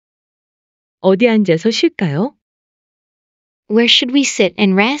어디 앉아서 쉴까요? Where should we sit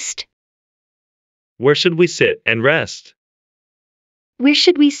and rest? Where should we sit and rest? Where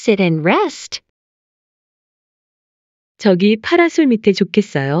should we sit and rest? 저기 파라솔 밑에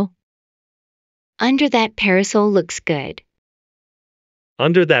좋겠어요. Under that parasol looks good.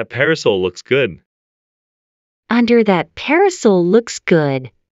 Under that parasol looks good. Under that parasol looks good.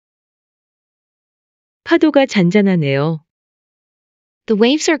 파도가 잔잔하네요. The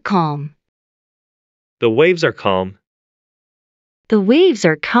waves are calm. The waves are calm. The waves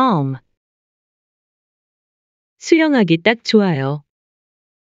are calm. 수영하기 딱 좋아요.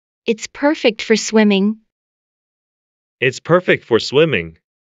 It's perfect for swimming. It's perfect for swimming.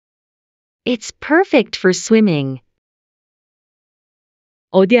 It's perfect for swimming.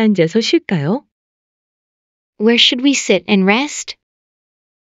 어디 앉아서 쉴까요? Where should we sit and rest?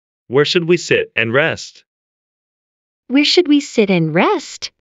 Where should we sit and rest? Where should we sit and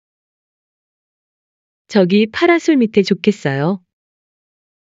rest? 저기 파라솔 밑에 좋겠어요.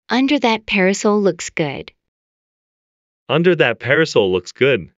 Under that parasol looks good. Under that parasol looks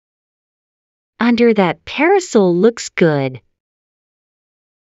good. Under that parasol looks good.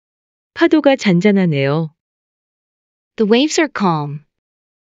 파도가 잔잔하네요. The waves are calm.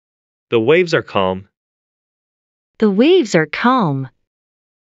 The waves are calm. The waves are calm.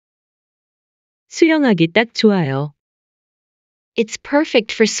 수영하기 딱 좋아요. It's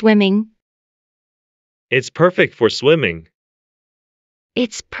perfect for swimming. It's perfect for swimming.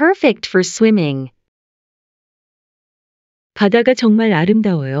 It's perfect for swimming. 바다가 정말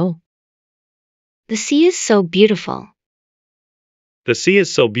아름다워요. The sea is so beautiful. The sea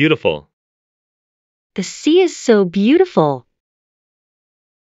is so beautiful. The sea is so beautiful.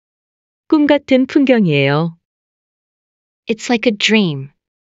 꿈 같은 풍경이에요. It's like a dream.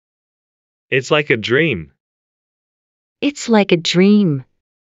 It's like a dream. It's like a dream.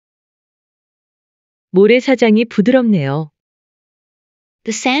 모래사장이 부드럽네요.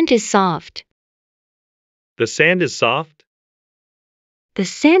 The sand is soft. The sand is soft. The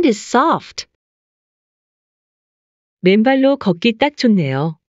sand is soft. 맨발로 걷기 딱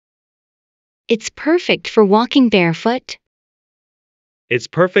좋네요. It's perfect for walking barefoot. It's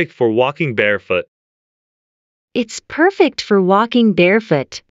perfect for walking barefoot. It's perfect for walking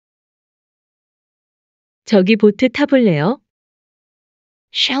barefoot. 저기 보트 타볼래요?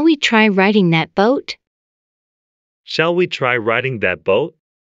 Shall we try riding that boat? Shall we try riding that boat?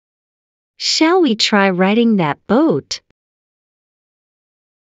 Shall we try riding that boat?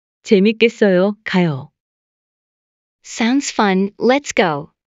 재밌겠어요. 가요. Sounds fun. Let's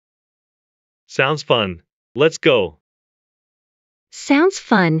go. Sounds fun. Let's go. Sounds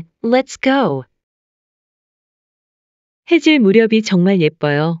fun. Let's go. 해질 무렵이 정말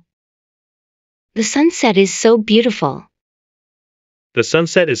예뻐요. The sunset is so beautiful. The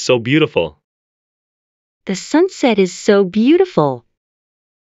sunset is so beautiful. The sunset is so beautiful.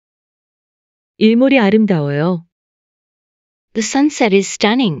 일몰이 아름다워요. The sunset is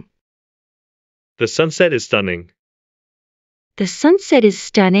stunning. The sunset is stunning. The sunset is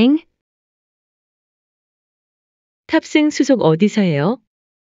stunning. 탑승 수속 어디서 해요?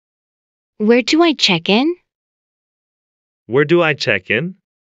 Where do I check in? Where do I check in?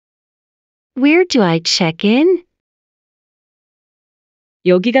 Where do I check in?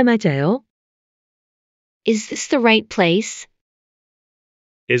 여기가 맞아요. Is this the right place?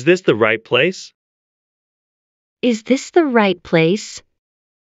 Is this the right place? Is this the right place?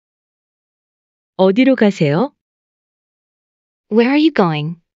 어디로 가세요? Where are you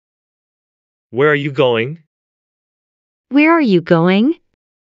going? Where are you going? Where are you going?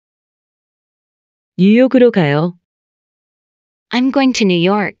 뉴욕으로 가요. I'm going to New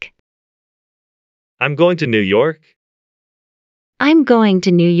York. I'm going to New York. I'm going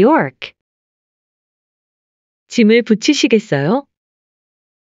to New York. 짐을 붙이시겠어요?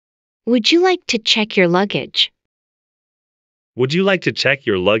 Would you like to check your luggage? Would you like to check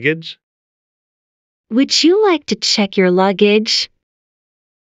your luggage? Would you like to check your luggage?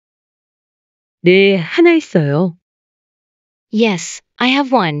 네, 하나 있어요. Yes, I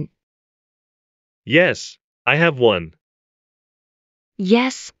have one. Yes, I have one.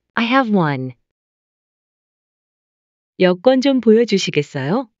 Yes, I have one. 여권 좀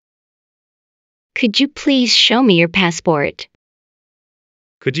보여주시겠어요? Could you please show me your passport?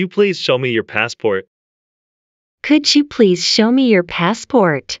 Could you please show me your passport? Could you please show me your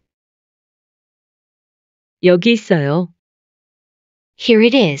passport? 여기 있어요. Here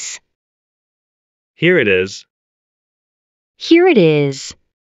it is. Here it is. Here it is.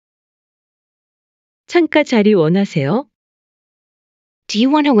 창가 자리 원하세요? Do you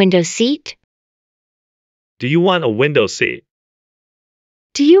want a window seat? Do you want a window seat?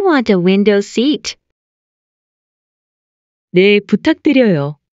 Do you want a window seat? 네,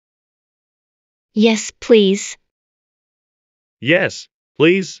 부탁드려요. Yes, please. Yes,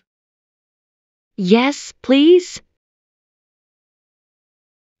 please. Yes, please.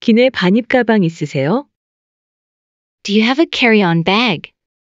 기내 반입 가방 있으세요? Do you have a carry-on bag?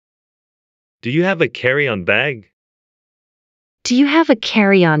 Do you have a carry-on bag? Do you have a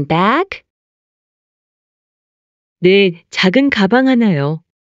carry-on bag? 네, 작은 가방 하나요.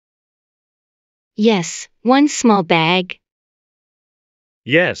 Yes, one small bag.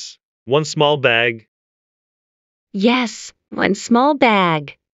 Yes, one small bag. Yes, one small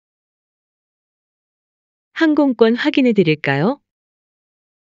bag. 항공권 확인해 드릴까요?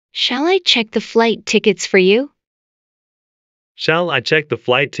 Shall I check the flight tickets for you? Shall I check the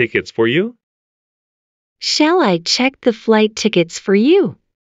flight tickets for you? Shall I check the flight tickets for you?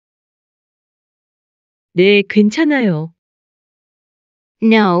 네, 괜찮아요.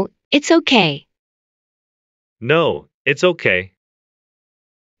 No, it's okay. No, it's okay.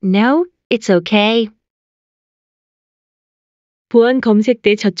 No, it's okay. 보안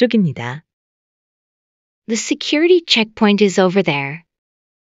검색대 저쪽입니다. The security checkpoint is over there.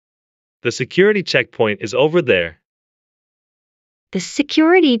 The security checkpoint is over there. The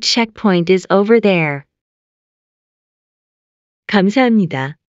security checkpoint is over there.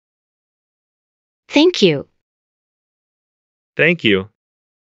 감사합니다. Thank you. Thank you.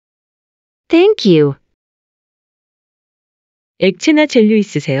 Thank you. 액체나 젤류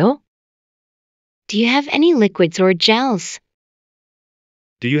있으세요? Do you have any liquids or gels?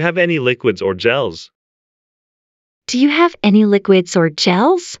 Do you have any liquids or gels? Do you have any liquids or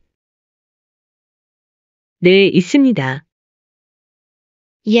gels? 네, 있습니다.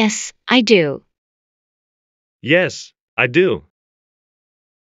 Yes, I do. Yes, I do.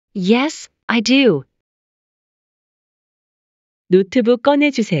 Yes, I do. 노트북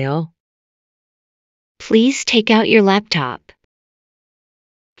꺼내주세요. Please take out your laptop.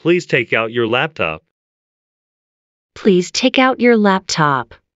 Please take out your laptop. Please take out your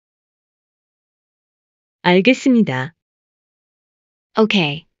laptop. 알겠습니다.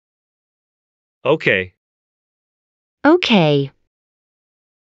 Okay. Okay. Okay.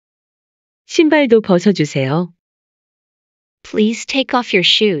 신발도 벗어주세요. Please take off your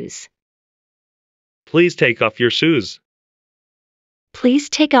shoes. Please take off your shoes. Please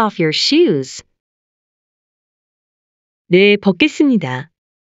take off your shoes. 네, 벗겠습니다.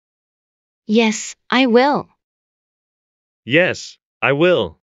 Yes, I will. Yes, I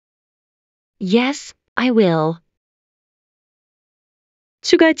will. Yes, I will.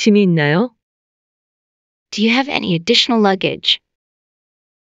 추가 짐이 있나요? Do you have any additional luggage?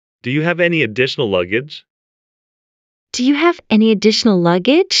 Do you have any additional luggage? Do you have any additional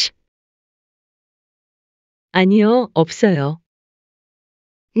luggage? 아니요, 없어요.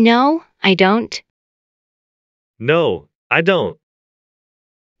 No, I don't. No, I don't.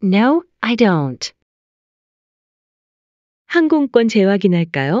 No, I don't. 항공권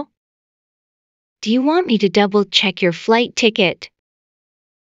재확인할까요? Do you want me to double check your flight ticket?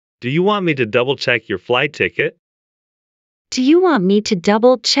 Do you want me to double check your flight ticket? Do you want me to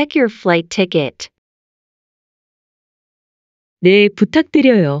double check your flight ticket? 네,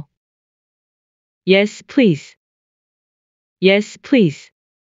 부탁드려요. Yes, please. Yes, please.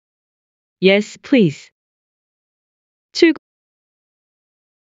 Yes, please. 출국.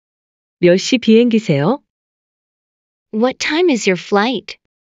 몇 시 비행기세요? What time is your flight?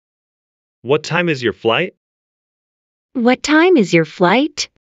 What time is your flight? What time is your flight?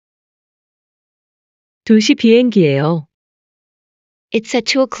 2시 비행기예요. It's at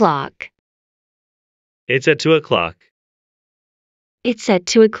 2 o'clock. It's at 2 o'clock. It's at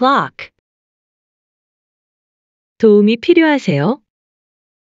 2 o'clock. 도움이 필요하세요?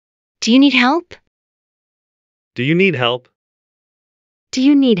 Do you need help? Do you need help? Do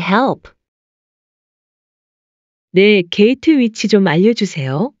you need help? 네, 게이트 위치 좀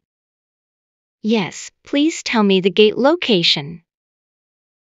알려주세요. Yes, please tell me the gate location.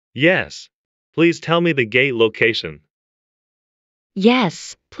 Yes. Please tell me the gate location.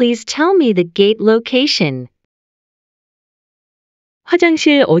 Yes, please tell me the gate location.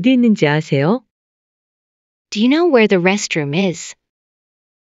 화장실 어디 있는지 아세요? Do you know where the restroom is?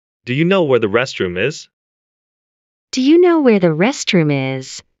 Do you know where the restroom is? Do you know where the restroom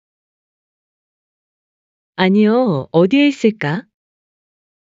is? 아니요, 어디에 있을까?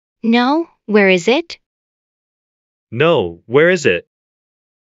 No, where is it? No, where is it?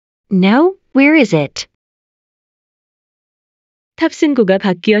 No, where is it? 탑승구가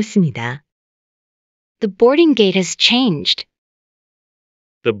바뀌었습니다. The boarding gate has changed.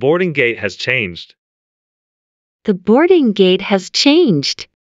 The boarding gate has changed. The boarding gate has changed.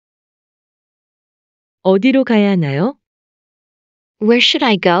 어디로 가야 하나요? Where should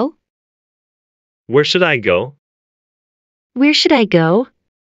I go? Where should I go? Where should I go?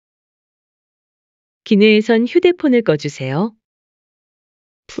 기내에선 휴대폰을 꺼주세요.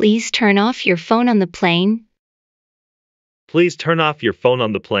 Please turn off your phone on the plane. Please turn off your phone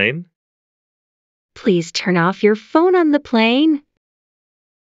on the plane. Please turn off your phone on the plane.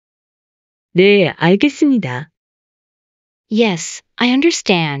 네, 알겠습니다. Yes, I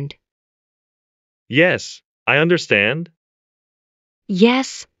understand. Yes, I understand.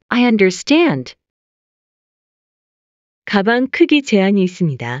 Yes, I understand. 가방 크기 제한이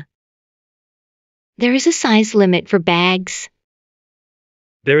있습니다. There is a size limit for bags.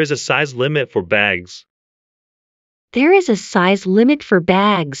 There is a size limit for bags. There is a size limit for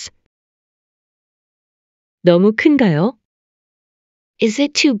bags. 너무 큰가요? Is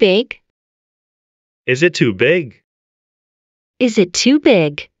it too big? Is it too big? Is it too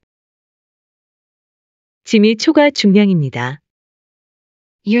big? 짐이 초과 중량입니다.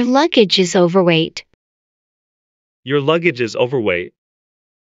 Your luggage is overweight. Your luggage is overweight.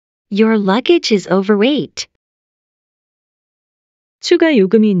 Your luggage is overweight. 추가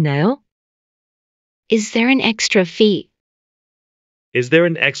요금이 있나요? Is there an extra fee? Is there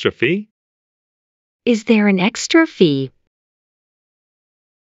an extra fee? Is there an extra fee?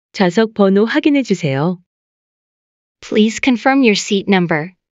 좌석 번호 확인해 주세요. Please confirm your seat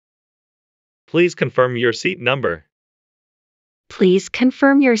number. Please confirm your seat number. Please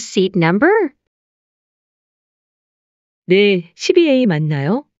confirm your seat number. 네, 12A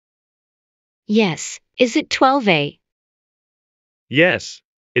맞나요? Yes. Is it 12A? Yes.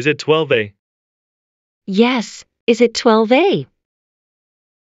 Is it 12A? Yes. Is it 12A?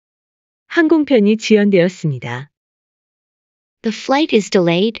 항공편이 지연되었습니다. The flight is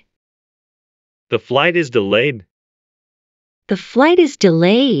delayed. The flight is delayed. The flight is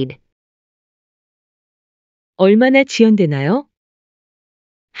delayed. 얼마나 지연되나요?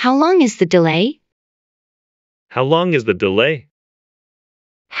 How long is the delay? How long is the delay?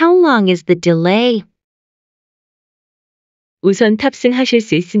 How long is the delay? 우선 탑승하실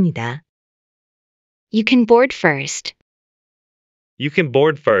수 있습니다. You can board first. You can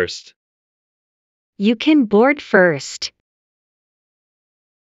board first. You can board first.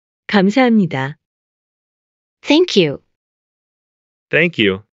 감사합니다. Thank you. Thank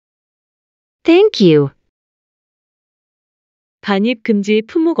you. Thank you. 반입 금지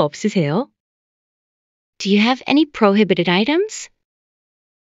품목 없으세요? Do you have any prohibited items?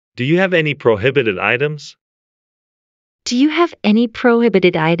 Do you have any prohibited items? Do you have any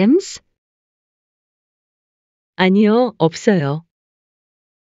prohibited items? 아니요, 없어요.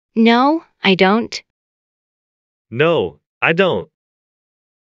 No, I don't. No, I don't.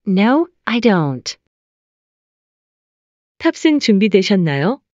 No, I don't. 탑승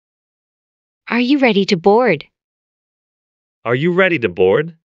준비되셨나요? Are you ready to board? Are you ready to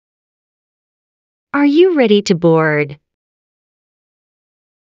board? Are you ready to board?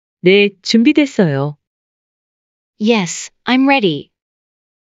 네, 준비됐어요. Yes, I'm ready.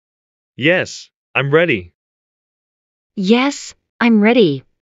 Yes, I'm ready. Yes, I'm ready.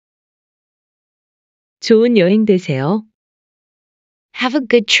 좋은 여행 되세요. Have a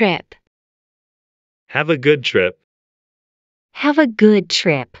good trip. Have a good trip. Have a good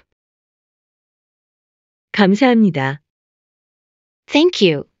trip. 감사합니다. Thank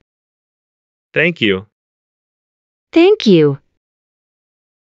you. Thank you. Thank you.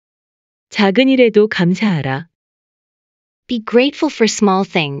 작은 일에도 감사하라. Be grateful for small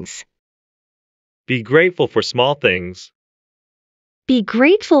things. Be grateful for small things. Be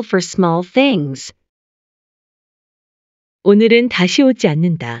grateful for small things. 오늘은 다시 오지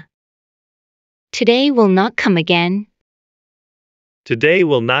않는다. Today will not come again. Today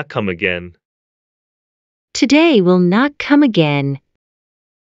will not come again. Today will not come again.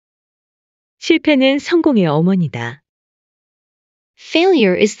 실패는 성공의 어머니다.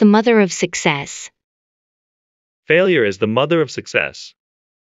 Failure is the mother of success. Failure is the mother of success.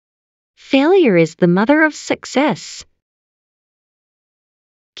 Failure is the mother of success.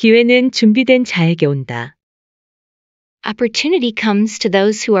 기회는 준비된 자에게 온다. Opportunity comes to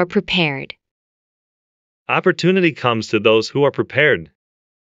those who are prepared. Opportunity comes to those who are prepared.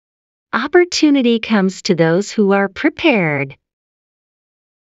 Opportunity comes to those who are prepared.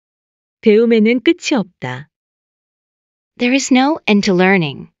 배움에는 끝이 없다. There is no end to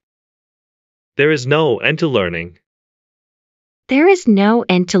learning. There is no end to learning. There is no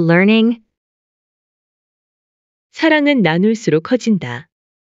end to learning. 사랑은 나눌수록 커진다.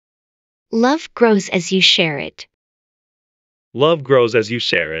 Love grows as you share it. Love grows as you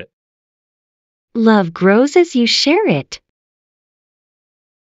share it. Love grows as you share it.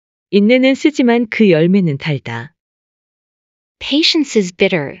 인내는 쓰지만 그 열매는 달다. Patience is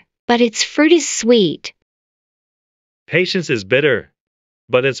bitter, but its fruit is sweet. Patience is bitter,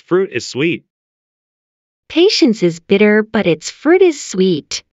 but its fruit is sweet. Patience is bitter, but its fruit is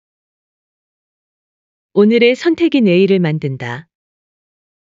sweet. 오늘의 선택이 내일을 만든다.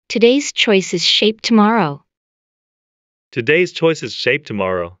 Today's choices shape tomorrow. Today's choices shape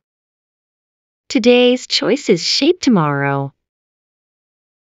tomorrow. Today's choices shape tomorrow.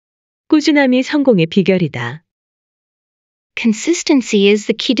 꾸준함이 성공의 비결이다. Consistency is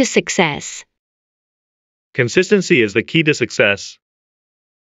the key to success. Consistency is the key to success.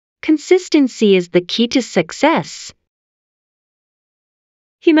 Consistency is the key to success.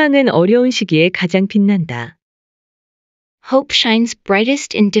 희망은 어려운 시기에 가장 빛난다. Hope shines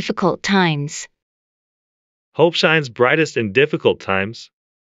brightest in difficult times. Hope shines brightest in difficult times.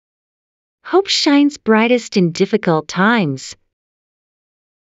 Hope shines brightest in difficult times.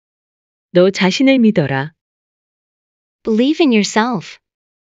 너 자신을 믿어라. Believe in yourself.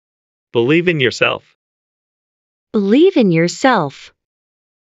 Believe in yourself. Believe in yourself.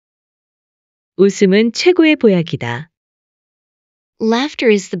 웃음은 최고의 보약이다.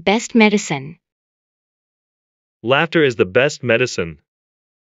 Laughter is the best medicine. Laughter is the best medicine.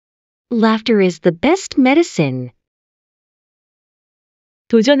 Laughter is the best medicine.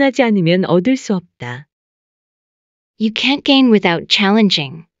 도전하지 않으면 얻을 수 없다. You can't gain without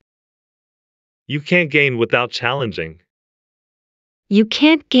challenging. You can't gain without challenging. You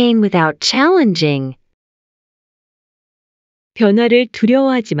can't gain without challenging. 변화를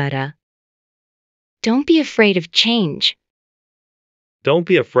두려워하지 마라. Don't be afraid of change. Don't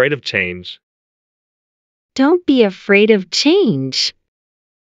be afraid of change. Don't be afraid of change.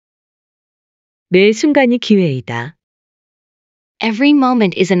 매 순간이 기회이다. Every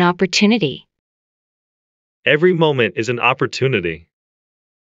moment is an opportunity. Every moment is an opportunity.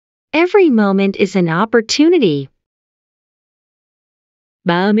 Every moment is an opportunity.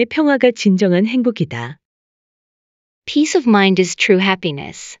 마음의 평화가 진정한 행복이다. Peace of mind is true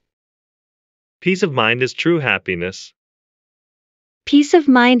happiness. Peace of mind is true happiness. Peace of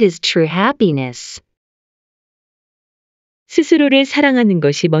mind is true happiness. 스스로를 사랑하는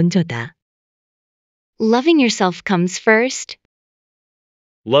것이 먼저다. Loving yourself comes first.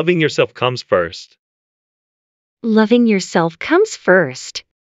 Loving yourself comes first. Loving yourself comes first.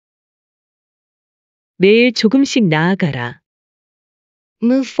 매일 조금씩 나아가라.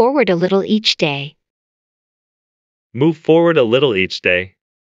 Move forward a little each day. Move forward a little each day.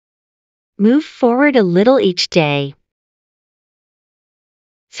 Move forward a little each day.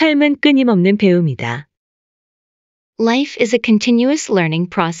 삶은 끊임없는 배움이다. Life is a continuous learning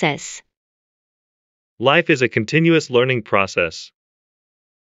process. Life is a continuous learning process.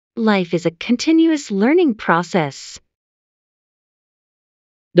 Life is a continuous learning process.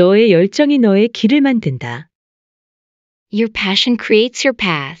 너의 열정이 너의 길을 만든다. Your passion creates your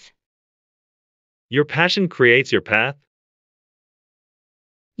path. Your passion creates your path.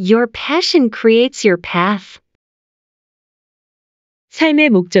 Your passion creates your path. 삶의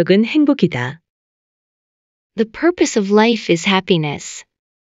목적은 행복이다. The purpose of life is happiness.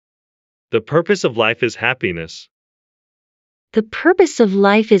 The purpose of life is happiness. The purpose of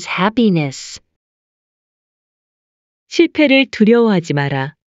life is happiness. 실패를 두려워하지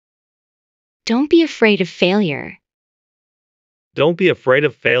마라. Don't be afraid of failure. Don't be afraid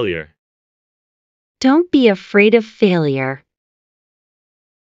of failure. Don't be afraid of failure.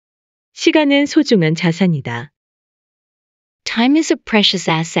 시간은 소중한 자산이다. Time is a precious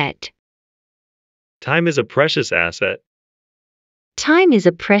asset. Time is a precious asset. Time is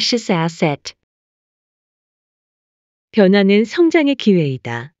a precious asset. 변화는 성장의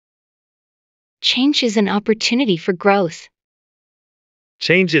기회이다. Change is an opportunity for growth.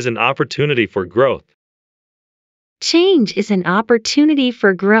 Change is an opportunity for growth. Change is an opportunity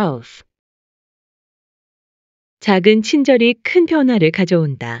for growth. 작은 친절이 큰 변화를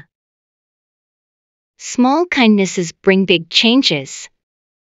가져온다. Small kindnesses bring big changes.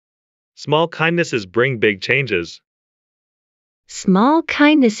 Small kindnesses bring big changes. Small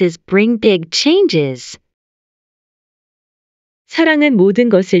kindnesses bring big changes. 사랑은 모든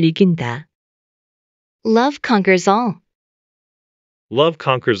것을 이긴다. Love conquers all. Love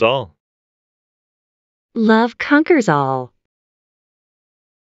conquers all. Love conquers all.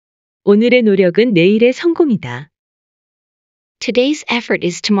 오늘의 노력은 내일의 성공이다. Today's effort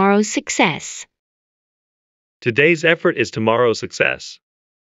is tomorrow's success. Today's effort is tomorrow's success.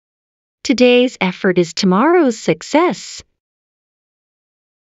 Today's effort is tomorrow's success.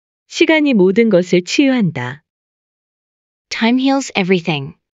 시간이 모든 것을 치유한다. Time heals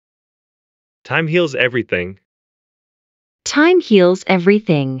everything. Time heals everything. Time heals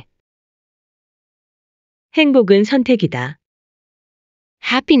everything. 행복은 선택이다.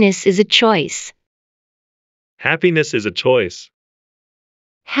 Happiness is a choice. Happiness is a choice.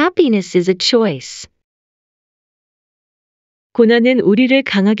 Happiness is a choice. 고난은 우리를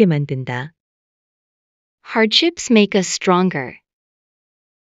강하게 만든다. Hardships make us stronger.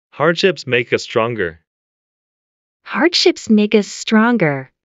 Hardships make us stronger. Hardships make us stronger.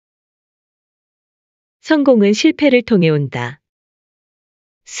 성공은 실패를 통해 온다.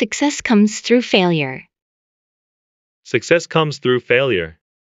 Success comes through failure. Success comes through failure.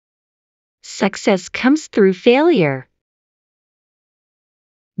 Success comes through failure.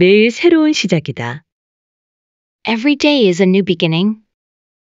 매일 새로운 시작이다. Every day is a new beginning.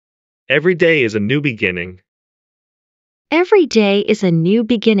 Every day is a new beginning. Every day is a new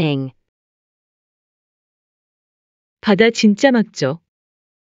beginning. 바다 진짜 맑죠?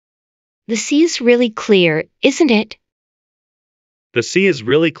 The sea is really clear, isn't it? The sea is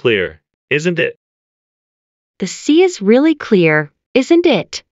really clear, isn't it? The sea is really clear, isn't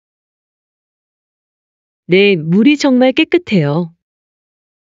it? 네, 물이 정말 깨끗해요.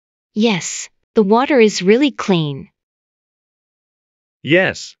 Yes, the water is really clean.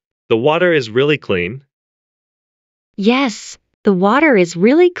 Yes, the water is really clean. Yes, the water is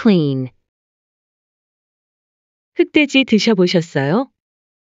really clean. 흑돼지 드셔보셨어요?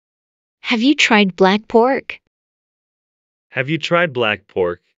 Have you tried black pork? Have you tried black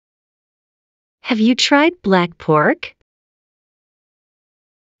pork? Have you tried black pork?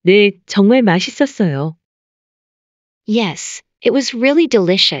 네, 정말 맛있었어요. Yes, it was really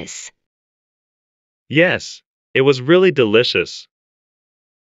delicious. Yes, it was really delicious.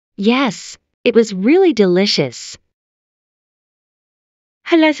 Yes, it was really delicious.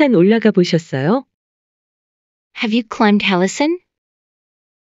 한라산 올라가 보셨어요? Have you climbed Hallison?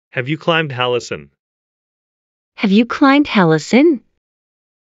 Have you climbed Hallison? Have you climbed Hallison?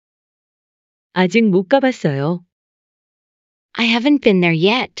 아직 못 가봤어요. I haven't been there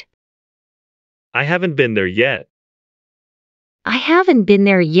yet. I haven't been there yet. I haven't been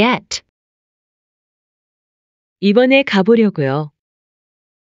there yet. 이번에 가보려고요.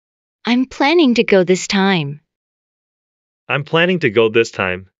 I'm planning to go this time. I'm planning to go this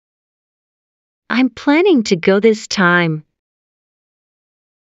time. I'm planning to go this time.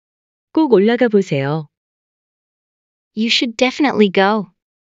 꼭 올라가 보세요. You should definitely go.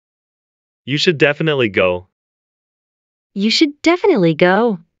 You should definitely go. You should definitely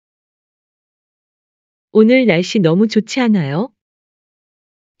go. 오늘 날씨 너무 좋지 않아요?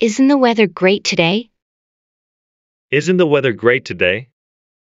 Isn't the weather great today? Isn't the weather great today?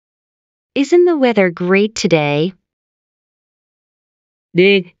 Isn't the weather great today?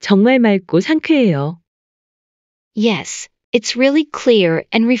 네, 정말 맑고 상쾌해요. Yes, it's really clear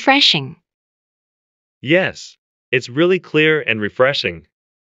and refreshing. Yes, it's really clear and refreshing.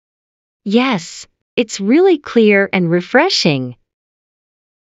 Yes, it's really clear and refreshing.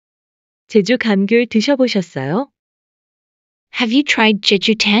 제주 감귤 드셔보셨어요? Have you tried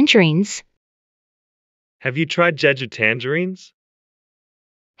Jeju tangerines? Have you tried Jeju tangerines?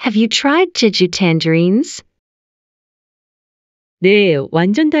 Have you tried Jeju tangerines? 네,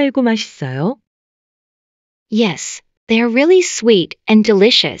 완전 달고 맛있어요. Yes, they are really sweet and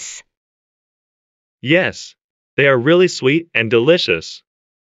delicious. Yes, they are really sweet and delicious.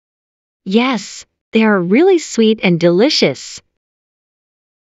 Yes, they are really sweet and delicious.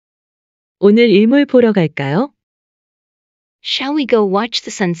 오늘 일몰 보러 갈까요? Shall we go watch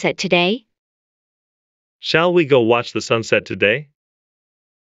the sunset today? Shall we go watch the sunset today?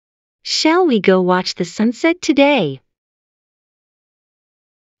 Shall we go watch the sunset today?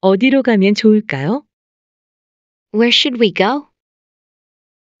 어디로 가면 좋을까요? Where should we go?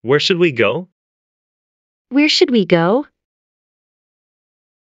 Where should we go? Where should we go?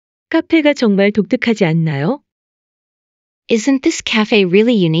 카페가 정말 독특하지 않나요? Isn't this cafe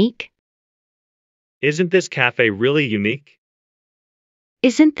really unique? Isn't this cafe really unique?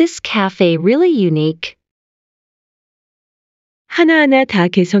 Isn't this cafe really unique? 하나하나 다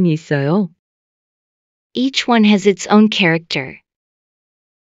개성이 있어요. Each one has its own character.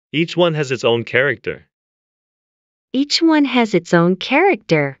 Each one has its own character. Each one has its own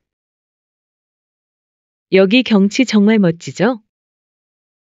character. 여기 경치 정말 멋지죠?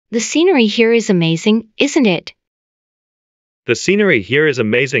 The scenery here is amazing, isn't it? The scenery here is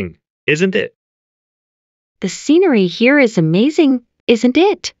amazing, isn't it? The scenery here is amazing, isn't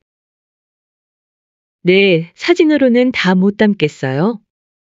it? 네, 사진으로는 다 못 담겠어요.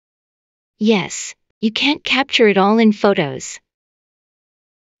 Yes, you can't capture it all in photos.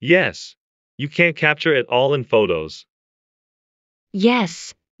 Yes, you can't capture it all in photos.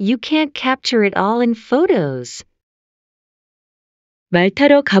 Yes, You can't capture it all in photos. 말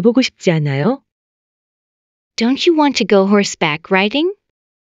타러 가보고 싶지 않아요? Don't you want to go horseback riding?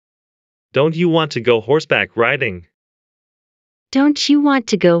 Don't you want to go horseback riding? Don't you want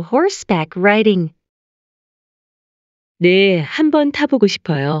to go horseback riding? 네, 한번 타보고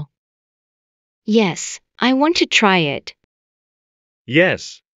싶어요. Yes, I want to try it.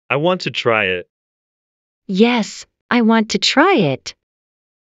 Yes, I want to try it. Yes, I want to try it.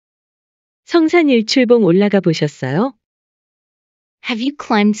 성산 일출봉 올라가 보셨어요? Have you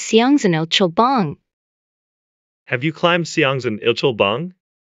climbed Seongsan Ilchulbong? Have you climbed Seongsan Ilchulbong?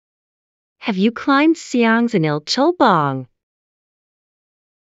 Have you climbed Seongsan Ilchulbong?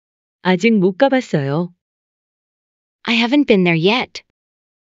 아직 못 가봤어요. I haven't been there yet.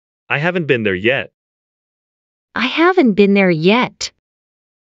 I haven't been there yet. I haven't been there yet.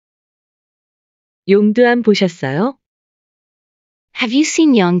 용두암 보셨어요? Have you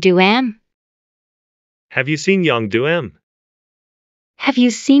seen Yeongduam? Have you seen Yeongduam? Have you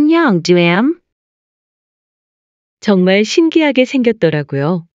seen Yeongduam? 정말 신기하게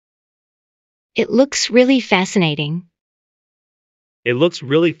생겼더라고요. It looks really fascinating. It looks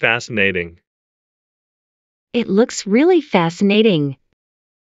really fascinating. It looks really fascinating.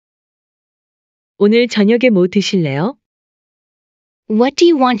 오늘 저녁에 뭐 드실래요? What do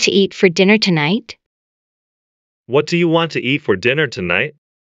you want to eat for dinner tonight? What do you want to eat for dinner tonight?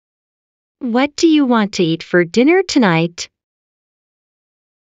 What do you want to eat for dinner tonight?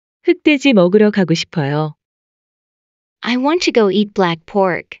 흑돼지 먹으러 가고 싶어요. I want to go eat black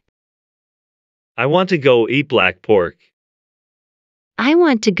pork. I want to go eat black pork. I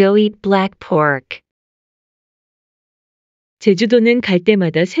want to go eat black pork. 제주도는 갈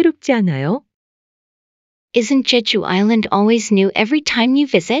때마다 새롭지 않아요? Isn't Jeju Island always new every time you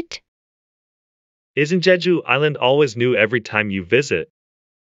visit? Isn't Jeju Island always new every time you visit?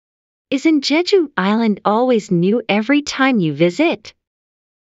 Isn't Jeju Island always new every time you visit?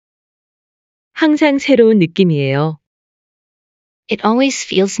 항상 새로운 느낌이에요. It always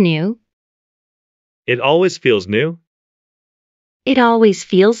feels new. It always feels new. It always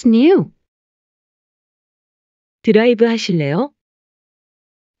feels new. 드라이브 하실래요?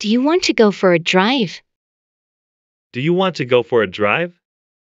 Do you want to go for a drive? Do you want to go for a drive?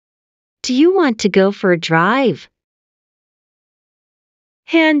 Do you want to go for a drive?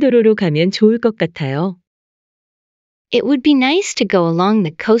 해안도로로 가면 좋을 것 같아요. It would be nice to go along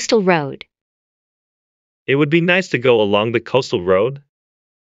the coastal road. It would be nice to go along the coastal road.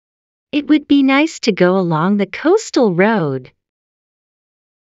 It would be nice to go along the coastal road.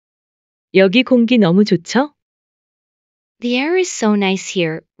 여기 공기 너무 좋죠? The air is so nice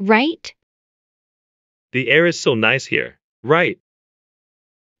here, right? The air is so nice here, right?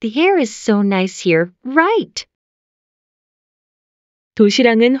 The air is so nice here, right?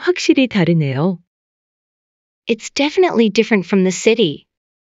 도시랑은 확실히 다르네요. It's definitely different from the city.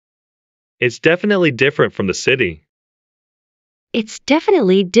 It's definitely different from the city. It's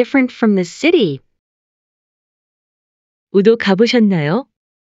definitely different from the city. 우도 가보셨나요?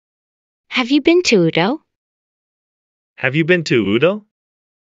 Have you been to Udo? Have you been to Udo?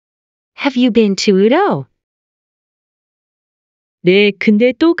 Have you been to Udo? 네,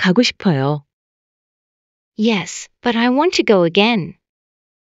 근데 또 가고 싶어요. Yes, but I want to go again.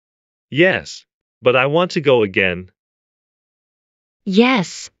 Yes, but I want to go again.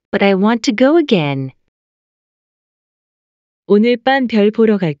 Yes, but I want to go again. 오늘 밤 별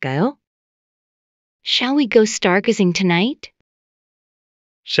보러 갈까요? Shall we go stargazing tonight?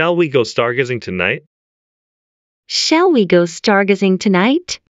 Shall we go stargazing tonight? Shall we go stargazing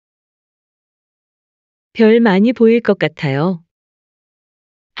tonight? 별 많이 보일 것 같아요.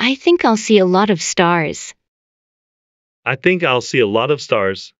 I think I'll see a lot of stars. I think I'll see a lot of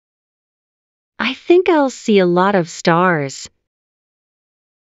stars. I think I'll see a lot of stars.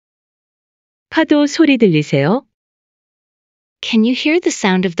 파도 소리 들리세요? Can you hear the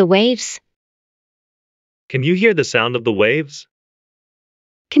sound of the waves? Can you hear the sound of the waves?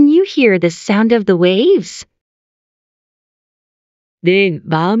 Can you hear the sound of the waves? 네,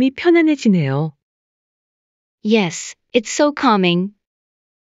 마음이 편안해지네요. Yes, it's so calming.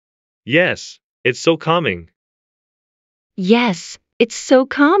 Yes, it's so calming. Yes, it's so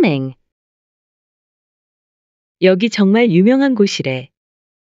calming. 여기 정말 유명한 곳이래.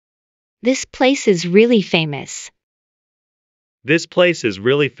 This place is really famous. This place is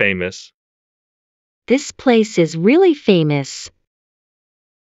really famous. This place is really famous.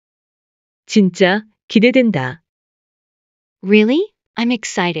 진짜 기대된다. Really? I'm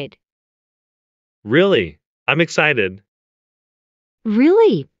excited. Really? I'm excited.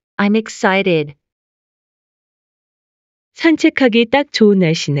 Really? I'm excited. 산책하기 딱 좋은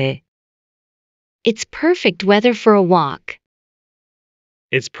날씨네. It's perfect weather for a walk.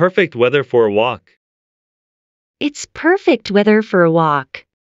 It's perfect weather for a walk. It's perfect weather for a walk.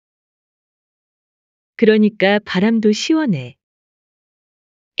 그러니까 바람도 시원해.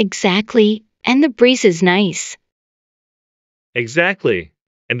 Exactly, and the breeze is nice. Exactly.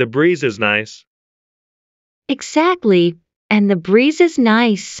 And the breeze is nice. Exactly, and the breeze is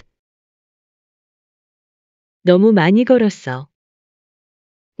nice. 너무 많이 걸었어.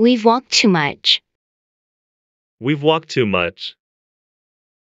 We've walked too much. We've walked too much.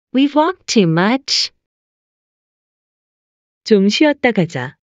 We've walked too much. 좀 쉬었다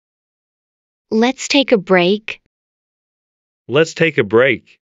가자. Let's take a break. Let's take a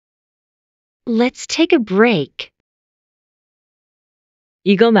break. Let's take a break.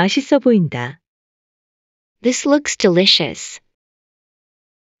 이거 맛있어 보인다. This looks delicious.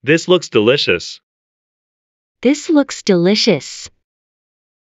 This looks delicious. This looks delicious.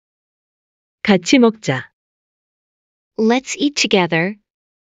 같이 먹자. Let's eat together.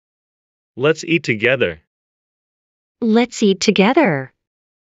 Let's eat together. Let's eat together.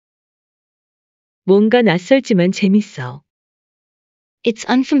 뭔가 낯설지만 재밌어. It's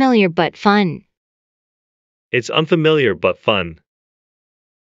unfamiliar but fun. It's unfamiliar but fun.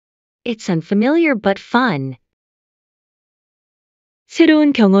 It's unfamiliar but fun.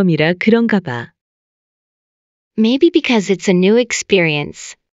 새로운 경험이라 그런가 봐. Maybe because it's a new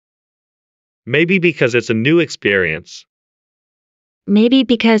experience. Maybe because it's a new experience. Maybe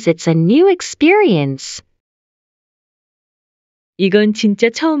because it's a new experience. 이건 진짜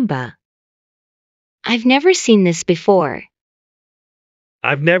처음 봐. I've never seen this before.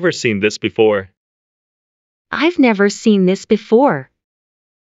 I've never seen this before. I've never seen this before.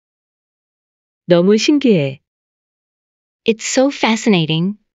 너무 신기해. It's so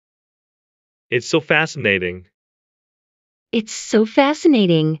fascinating. It's so fascinating. It's so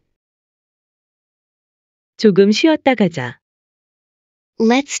fascinating. 조금 쉬었다 가자.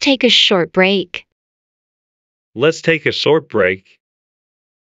 Let's take a short break. Let's take a short break.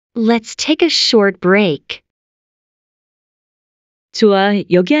 Let's take a short break. 좋아,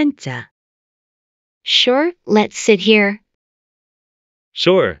 여기 앉자. Sure, let's sit here.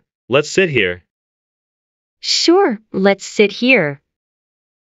 Sure, let's sit here. Sure, let's sit here.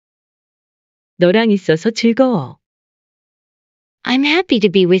 너랑 있어서 즐거워. I'm happy to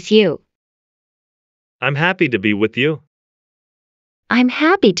be with you. I'm happy to be with you. I'm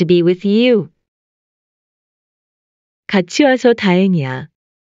happy to be with you. 같이 와서 다행이야.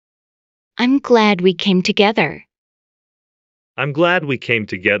 I'm glad we came together. I'm glad we came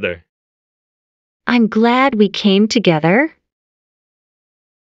together. I'm glad we came together.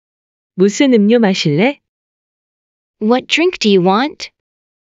 무슨 음료 마실래? What drink do you want?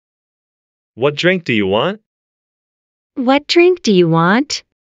 What drink do you want? What drink do you want?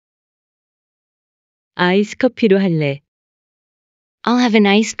 아이스 커피로 할래. I'll have an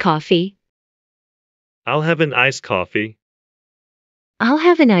iced coffee. I'll have an iced coffee. I'll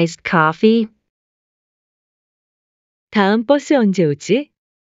have an iced coffee. 다음 버스 언제 오지?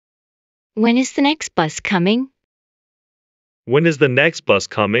 When is the next bus coming? When is the next bus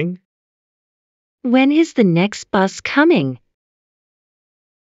coming? When is the next bus coming?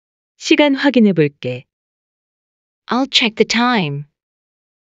 시간 확인해 볼게. I'll check the time.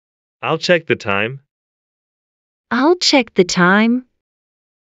 I'll check the time. I'll check the time.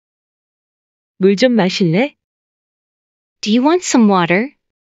 물 좀 마실래? Do you want some water?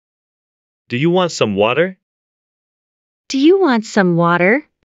 Do you want some water? Do you want some water?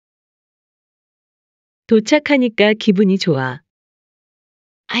 도착하니까 기분이 좋아.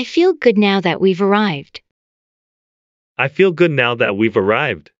 I feel good now that we've arrived. I feel good now that we've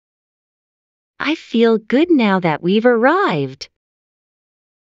arrived. I feel good now that we've arrived.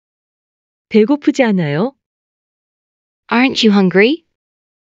 배고프지 않아요? Aren't you hungry?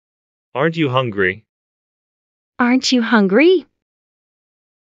 Aren't you hungry? Aren't you hungry?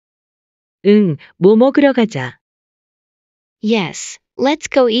 응, 뭐 먹으러 가자. Yes, let's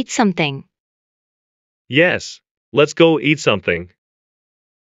go eat something. Yes, let's go eat something.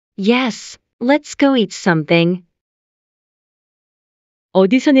 Yes, let's go eat something.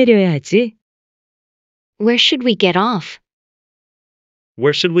 어디서 내려야 하지? Where should we get off?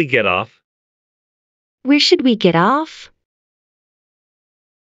 Where should we get off? Where should we get off?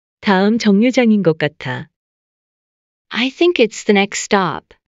 다음 정류장인 것 같아. I think it's the next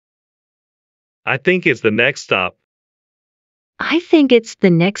stop. I think it's the next stop. I think it's the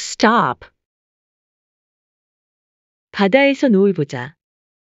next stop. 바다에서 노을 보자.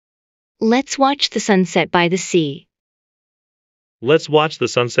 Let's watch the sunset by the sea. Let's watch the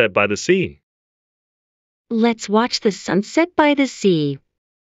sunset by the sea. Let's watch the sunset by the sea.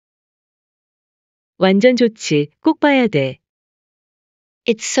 완전 좋지. 꼭 봐야 돼.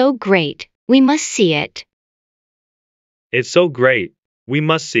 It's so great. We must see it. It's so great. We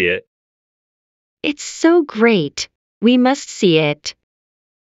must see it. It's so great. We must see it.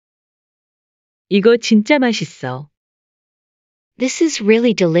 이거 진짜 맛있어. This is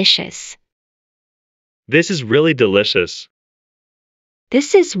really delicious. This is really delicious.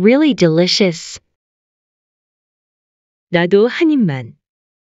 This is really delicious. 나도 한 입만.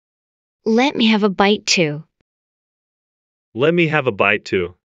 Let me have a bite too. Let me have a bite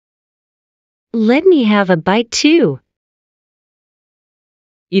too. Let me have a bite too.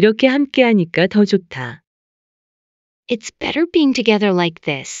 이렇게 함께하니까 더 좋다. It's better being together like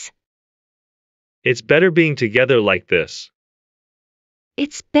this. It's better being together like this.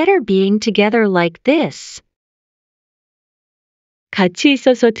 It's better being together like this. 같이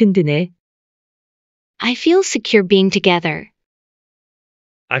있어서 든든해. I feel secure being together.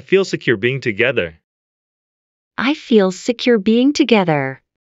 I feel secure being together. I feel secure being together.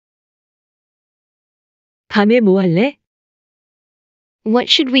 밤에 뭐 할래? What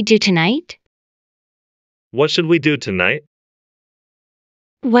should we do tonight? What should we do tonight?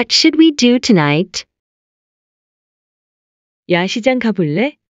 What should we do tonight? 야시장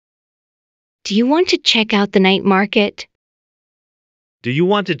가볼래? Do you want to check out the night market? Do you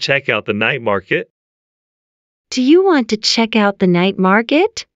want to check out the night market? Do you want to check out the night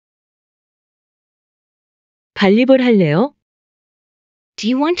market? 발리볼 할래요? Do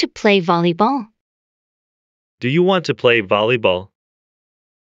you want to play volleyball? Do you want to play volleyball?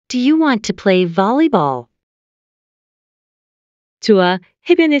 Do you want to play volleyball? 좋아,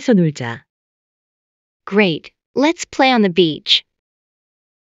 해변에서 놀자. Great. Let's play on the beach.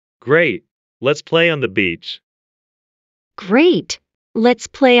 Great. Let's play on the beach. Great. Let's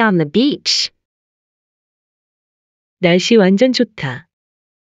play on the beach. 날씨 완전 좋다.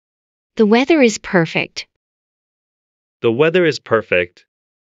 The weather is perfect. The weather is perfect.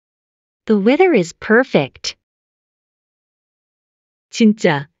 The weather is perfect.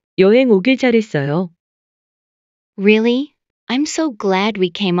 진짜, 여행 오길 잘했어요. Really? I'm so glad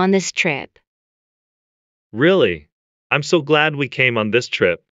we came on this trip. Really? I'm so glad we came on this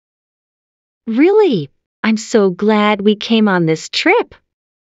trip. Really? I'm so glad we came on this trip.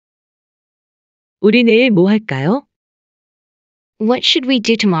 우리 내일 뭐 할까요? What should we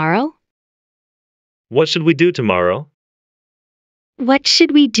do tomorrow? What should we do tomorrow? What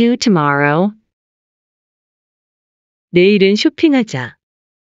should we do tomorrow? 내일은 쇼핑하자.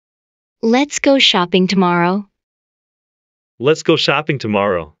 Let's go shopping tomorrow. Let's go shopping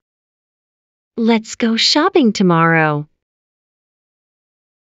tomorrow. Let's go shopping tomorrow.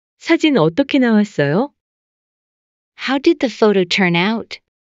 사진 어떻게 나왔어요? How did the photo turn out?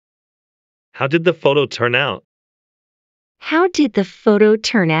 How did the photo turn out? How did the photo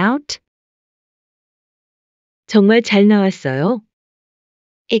turn out? 정말 잘 나왔어요.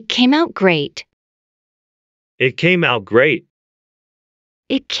 It came out great. It came out great.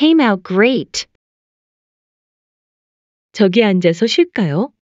 It came out great. 저기 앉아서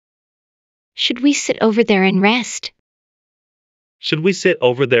쉴까요? Should we sit over there and rest? Should we sit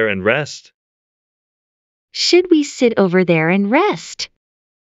over there and rest? Should we sit over there and rest?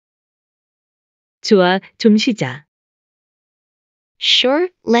 좋아, 좀 쉬자. Sure,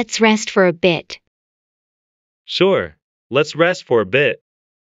 let's rest for a bit. Sure. Let's rest for a bit.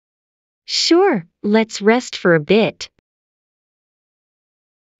 Sure, let's rest for a bit.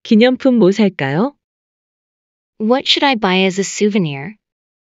 기념품 뭐 살까요? What should I buy as a souvenir?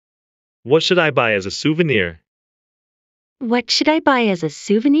 What should I buy as a souvenir? What should I buy as a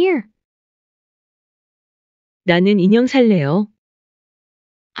souvenir? 나는 인형 살래요.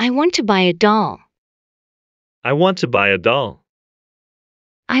 I want to buy a doll. I want to buy a doll.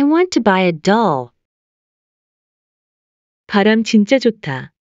 I want to buy a doll. 바람 진짜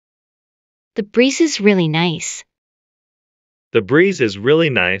좋다. The breeze is really nice. The breeze is really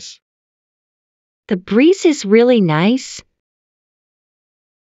nice. The breeze is really nice.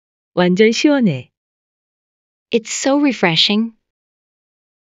 완전 시원해. It's so refreshing.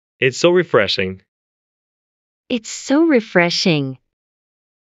 It's so refreshing. It's so refreshing.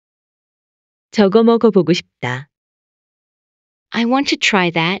 저거 먹어보고 싶다. I want to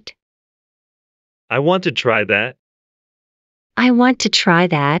try that. I want to try that. I want to try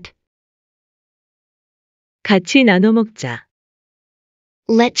that. 같이 나눠 먹자.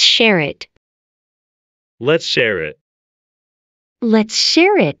 Let's share it. Let's share it. Let's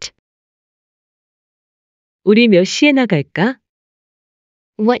share it. 우리 몇 시에 나갈까?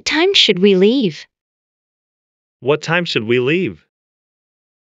 What time should we leave? What time should we leave?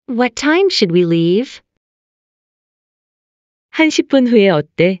 What time should we leave? 한 10분 후에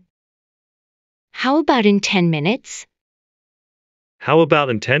어때? How about in 10 minutes? How about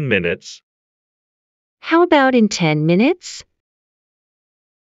in 10 minutes? How about in 10 minutes?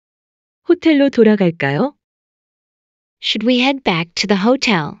 호텔로 돌아갈까요? Should we head back to the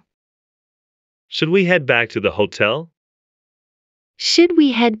hotel? Should we head back to the hotel? Should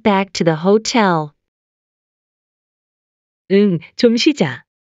we head back to the hotel? 응, 좀 쉬자.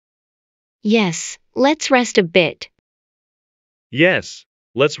 Yes, let's rest a bit. Yes,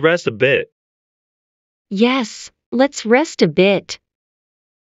 let's rest a bit. Yes, let's rest a bit.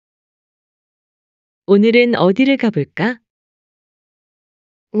 오늘은 어디를 가볼까?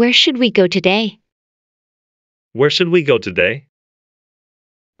 Where should we go today? Where should we go today?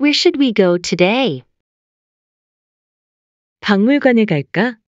 Where should we go today? 박물관에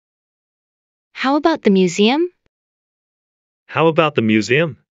갈까? How about the museum? How about the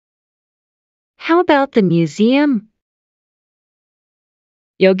museum? How about the museum?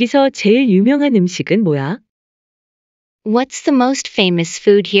 여기서 제일 유명한 음식은 뭐야? What's the most famous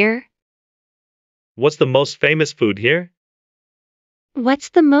food here? What's the most famous food here?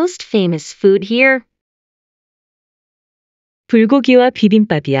 What's the most famous food here? 불고기와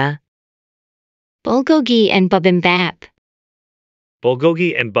비빔밥이야. Bulgogi and bibimbap.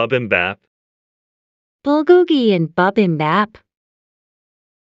 Bulgogi and bibimbap. Bulgogi and bibimbap.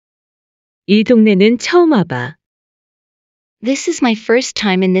 이 동네는 처음 와봐. This is my first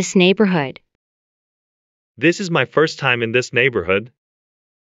time in this neighborhood. This is my first time in this neighborhood.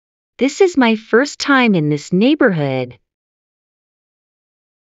 This is my first time in this neighborhood.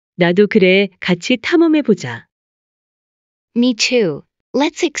 나도 그래, 같이 탐험해보자. Me too.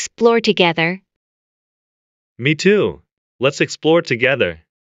 Let's explore together. Me too. Let's explore together.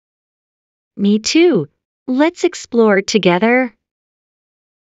 Me too. Let's explore together.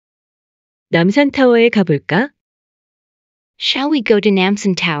 남산타워에 가볼까? Shall we go to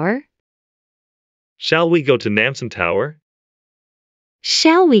Namsan Tower? Shall we go to Namsan Tower?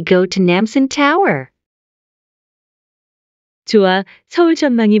 Shall we go to Namsan Tower? 좋아, 서울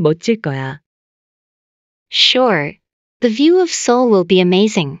전망이 멋질 거야. Sure. The view of Seoul will be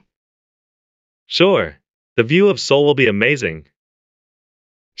amazing. Sure. The view of Seoul will be amazing.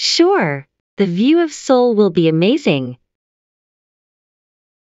 Sure. The view of Seoul will be amazing.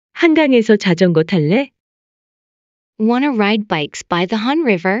 한강에서 자전거 탈래? Wanna ride bikes by the Han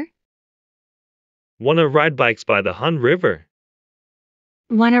River? Wanna ride bikes by the Han River?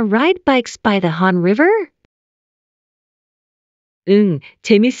 Wanna ride bikes by the Han River? 응,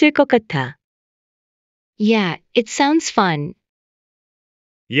 재밌을 것 같아. Yeah, it sounds fun.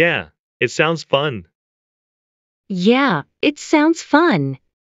 Yeah, it sounds fun. Yeah, it sounds fun.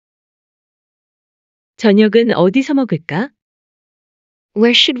 저녁은 어디서 먹을까?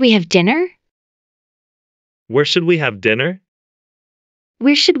 Where should we have dinner? Where should we have dinner?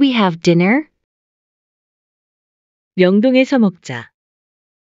 Where should we have dinner? 명동에서 먹자.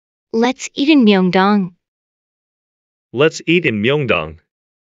 Let's eat in Myeongdong. Let's eat in Myeongdong.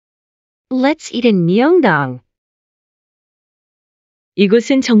 Let's eat in Myeongdong.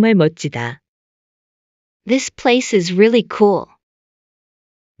 이곳은 정말 멋지다. This place is really cool.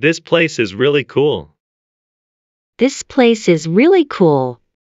 This place is really cool. This place is really cool.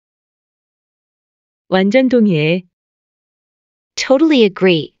 완전 동의해. Totally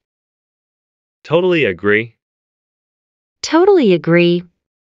agree. Totally agree. Totally agree.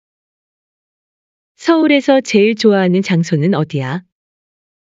 서울에서 제일 좋아하는 장소는 어디야?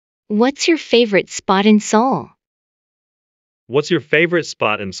 What's your favorite spot in Seoul? What's your favorite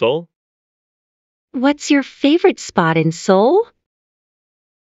spot in Seoul? What's your favorite spot in Seoul?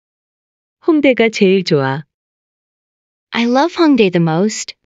 홍대가 제일 좋아. I love Hongdae the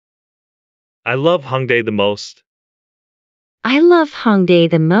most. I love Hongdae the most. I love Hongdae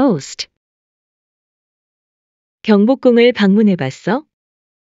the most. 경복궁을 방문해봤어?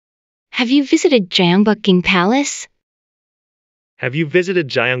 Have you visited Gyeongbokgung Palace? Have you visited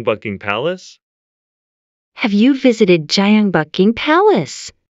Gyeongbokgung Palace? Have you visited Gyeongbokgung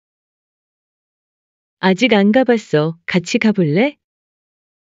Palace? 아직 안 가봤어. 같이 가볼래?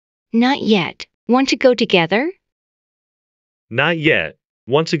 Not yet. Want to go together? Not yet.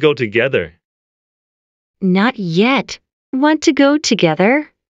 Want to go together? Not yet. Want to go together?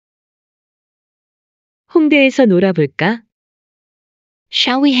 홍대에서 놀아볼까?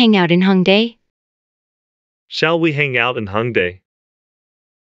 Shall we hang out in Hongdae? Shall we hang out in Hongdae?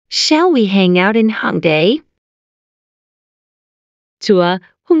 Shall we hang out in Hongdae? 좋아,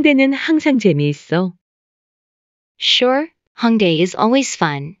 홍대는 항상 재미있어. Sure, Hongdae is always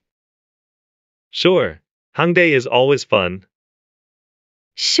fun. Sure. Hongdae is always fun.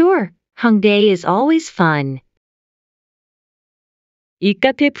 Sure, Hongdae is always fun. 이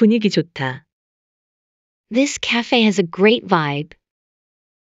카페 분위기 좋다. This cafe has a great vibe.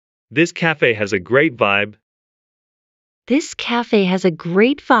 This cafe has a great vibe. This cafe has a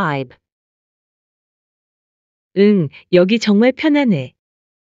great vibe. 응, 여기 정말 편하네.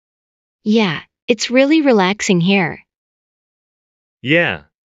 Yeah, it's really relaxing here. Yeah,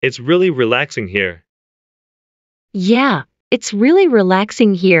 it's really relaxing here. Yeah, it's really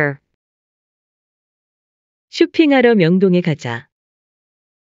relaxing here. 쇼핑하러 명동에 가자.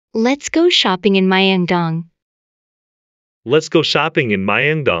 Let's go shopping in Myeongdong. Let's go shopping in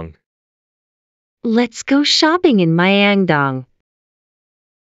Myeongdong. Let's go shopping in Myeongdong.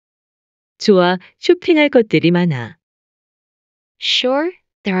 좋아, 쇼핑할 것들이 많아. Sure,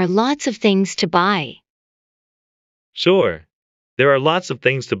 there are lots of things to buy. Sure. There are lots of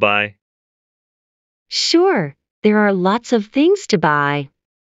things to buy. Sure, there are lots of things to buy.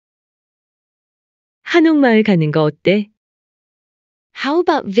 한옥마을 가는 거 어때? How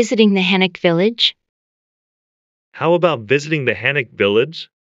about visiting the Hanok village? How about visiting the Hanok village?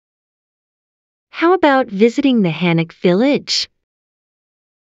 How about visiting the Hanok village?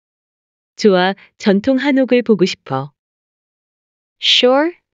 좋아, 전통 한옥을 보고 싶어.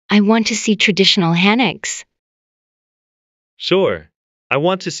 Sure, I want to see traditional Hanoks. Sure. I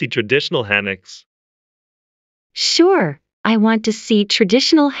want to see traditional Hanoks. Sure, I want to see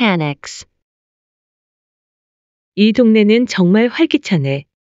traditional Hanoks. 이 동네는 정말 활기차네.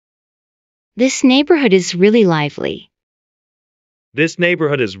 This neighborhood is really lively. This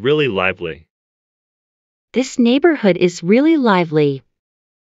neighborhood is really lively. This neighborhood is really lively.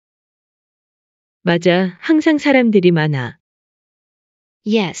 맞아, 항상 사람들이 많아.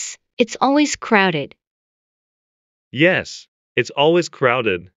 Yes, it's always crowded. Yes, it's always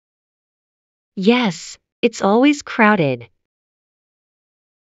crowded. Yes, it's always crowded.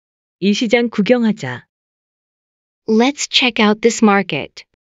 이 시장 구경하자. Let's check out this market.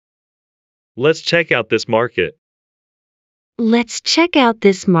 Let's check out this market. Let's check out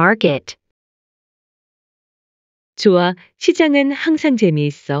this market. 좋아, 시장은 항상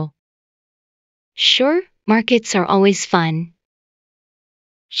재미있어. Sure, markets are always fun.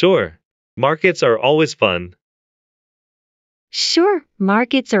 Sure. Markets are always fun. Sure,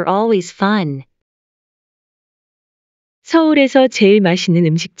 markets are always fun. 서울에서 제일 맛있는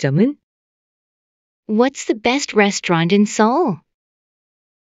음식점은? What's the best restaurant in Seoul?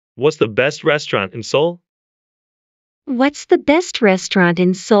 What's the best restaurant in Seoul? What's the best restaurant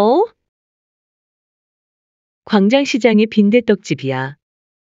in Seoul? 광장시장의 빈대떡집이야.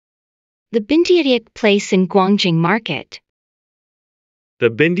 The Bindiedik place in Gwangjing Market. The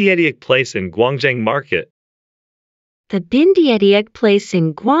Bindiedik place in Gwangjang Market. The Bindiedik place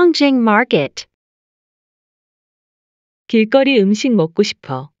in Gwangjing Market. 길거리 음식 먹고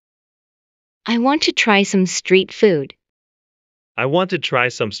싶어. I want to try some street food. I want to try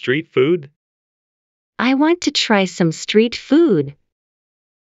some street food. I want to try some street food.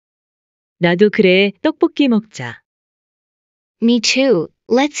 나도 그래, 떡볶이 먹자. Me too.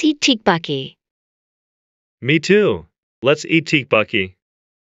 Let's eat tteokbokki. Me too. Let's eat tteokbokki.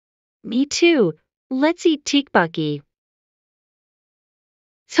 Me too. Let's eat tteokbokki.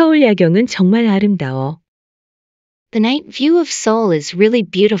 서울 야경은 정말 아름다워. The night view of Seoul is really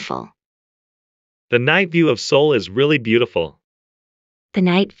beautiful. The night view of Seoul is really beautiful. The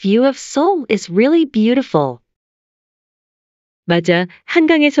night view of Seoul is really beautiful. 맞아,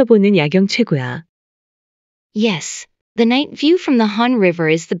 한강에서 보는 야경 최고야. Yes, the night view from the Han River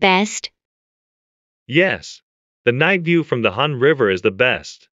is the best. Yes. The night view from the Han River is the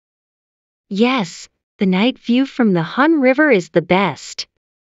best. Yes, the night view from the Han River is the best.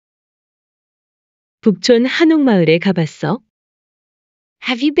 북촌 한옥마을에 가봤어?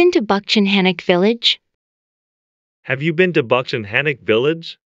 Have you been to Bukchon Hanok village? Have you been to Bukchon Hanok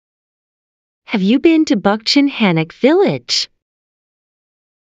village? Have you been to Bukchon Hanok village?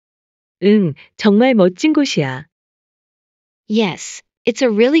 응, 정말 멋진 곳이야. Yes, it's a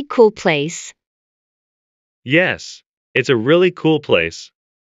really cool place. Yes. It's a really cool place.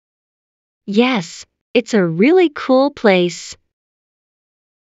 Yes, it's a really cool place.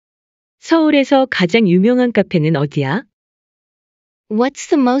 서울에서 가장 유명한 카페는 어디야? What's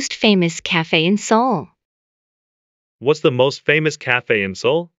the most famous cafe in Seoul? What's the most famous cafe in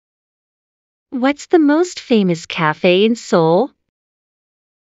Seoul? What's the most famous cafe in Seoul?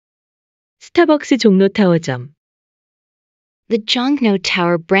 스타벅스 종로타워점. The Jongno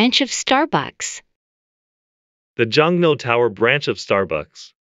Tower branch of Starbucks. The Jongno Tower branch of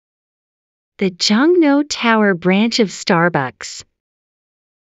Starbucks. The Jongno Tower branch of Starbucks.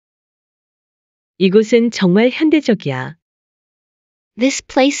 이곳은 정말 현대적이야. This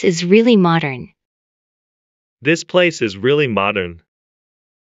place is really modern. This place is really modern.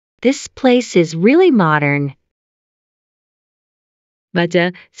 This place is really modern.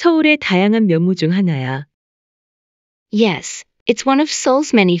 맞아, 서울의 다양한 면모 중 하나야. Yes, it's one of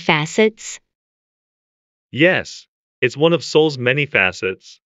Seoul's many facets. Yes, it's one of Seoul's many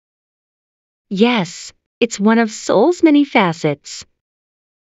facets. Yes, it's one of Seoul's many facets.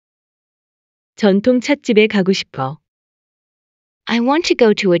 전통 찻집에 가고 싶어. I want to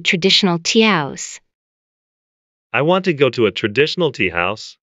go to a traditional tea house. I want to go to a traditional tea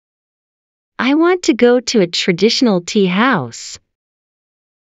house. I want to go to a traditional tea house.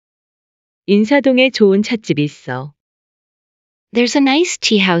 인사동에 좋은 찻집이 있어. There's a nice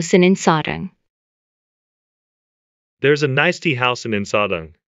tea house in Insadong. There's a nice tea house in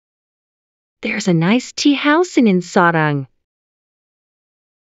Insadong. There's a nice tea house in Insadong.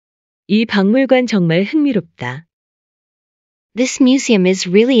 이 박물관 정말 흥미롭다. This museum is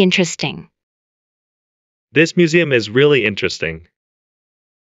really interesting. This museum is really interesting.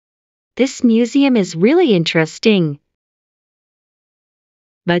 This museum is really interesting.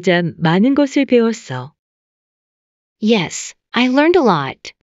 맞아, 많은 것을 배웠어. Yes, I learned a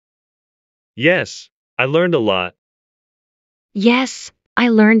lot. Yes, I learned a lot. Yes, I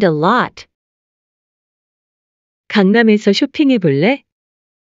learned a lot. 강남에서 쇼핑해 볼래?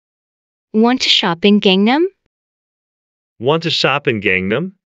 Want to shop in Gangnam? Want to shop in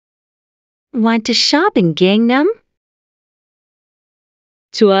Gangnam? Want to shop in Gangnam?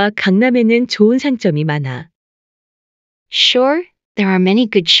 좋아, 강남에는 좋은 상점이 많아. Sure, there are many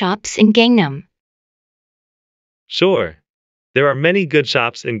good shops in Gangnam. Sure. There are many good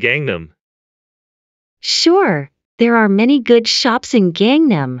shops in Gangnam. Sure, there are many good shops in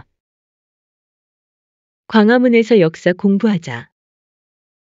Gangnam. 광화문에서 역사 공부하자.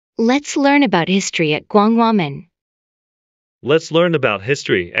 Let's learn about history at Gwangwamun. Let's learn about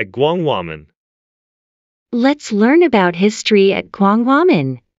history at Gwangwamun. Let's learn about history at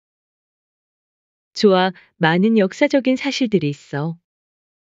Gwangwamun. 좋아, 많은 역사적인 사실들이 있어.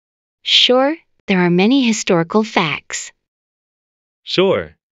 Sure, there are many historical facts.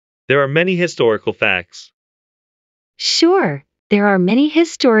 Sure. There are many historical facts. Sure, there are many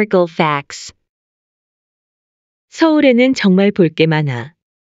historical facts. 서울에는 정말 볼 게 많아.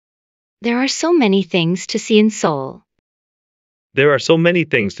 There are so many things to see in Seoul. There are so many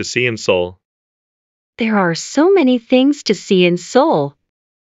things to see in Seoul. There are so many things to see in Seoul.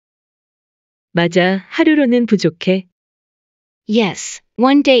 맞아, 하루로는 부족해. Yes,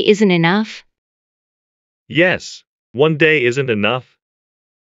 one day isn't enough. Yes. One day isn't enough.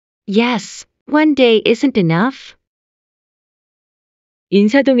 Yes, one day isn't enough.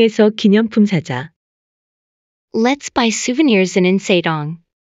 인사동에서 기념품 사자. Let's buy souvenirs in Insadong.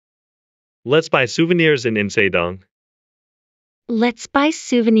 Let's buy souvenirs in Insadong. Let's buy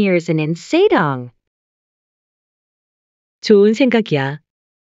souvenirs in Insadong. 좋은 생각이야.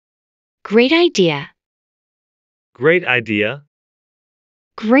 Great idea. Great idea.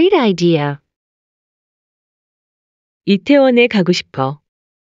 Great idea. 이태원에 가고 싶어.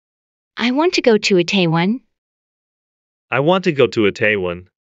 I want to go to Itaewon. I want to go to Itaewon.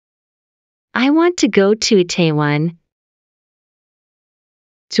 I want to go to Itaewon.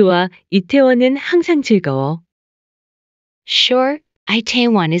 좋아, 이태원은 항상 즐거워. Sure,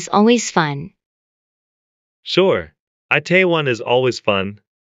 Itaewon is always fun. Sure. Itaewon is always fun.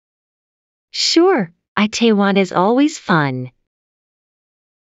 Sure, Itaewon is always fun.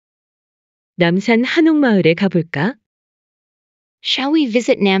 남산 한옥마을에 가볼까? Shall we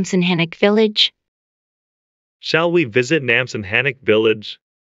visit Namsan Hanak Village? Shall we visit Namsan Hanak Village?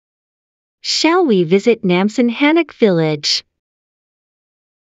 Shall we visit Namsan Hanak Village?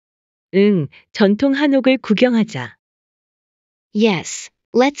 응, 전통 한옥을 구경하자. Yes,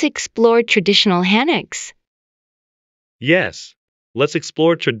 let's explore traditional Hanaks. Yes. Let's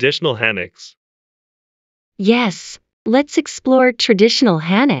explore traditional Hanaks. Yes, let's explore traditional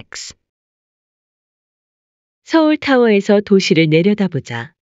Hanaks. 서울타워에서 도시를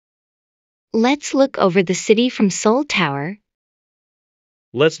내려다보자. Let's look over the city from Seoul Tower.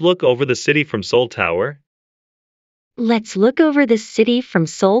 Let's look over the city from Seoul Tower. Let's look over the city from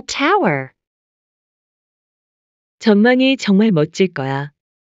Seoul Tower. 전망이 정말 멋질 거야.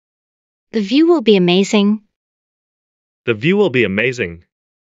 The view will be amazing. The view will be amazing.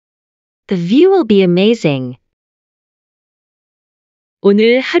 The view will be amazing.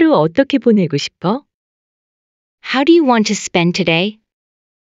 오늘 하루 어떻게 보내고 싶어? How do you want to spend today?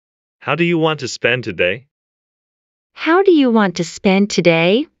 How do you want to spend today? How do you want to spend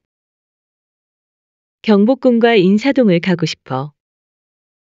today? 경복궁과 인사동을 가고 싶어.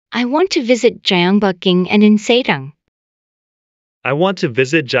 I want to visit Gyeongbokgung and Insadong. I want to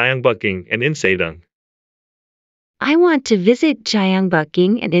visit Gyeongbokgung and Insadong. I want to visit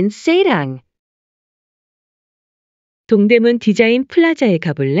Gyeongbokgung and Insadong. 동대문 디자인 플라자에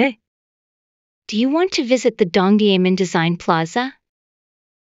가볼래? Do you want to visit the Dongdaemun Design Plaza?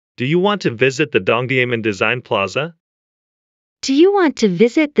 Do you want to visit the Dongdaemun Design Plaza? Do you want to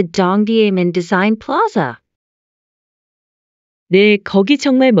visit the Dongdaemun Design Plaza? 네, 거기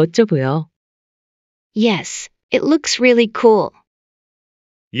정말 멋져 보여. Yes, it looks really cool.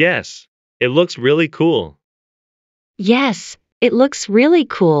 Yes, it looks really cool. Yes, it looks really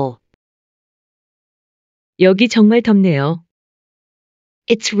cool. 여기 정말 덥네요.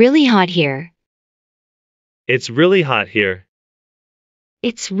 It's really hot here. It's really hot here.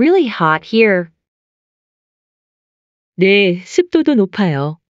 It's really hot here. 네, 습도도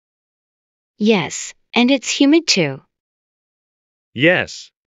높아요. Yes, and it's humid too.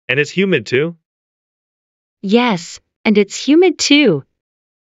 Yes, and it's humid too. Yes, and it's humid too.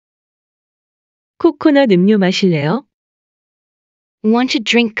 코코넛 음료 마실래요? Want to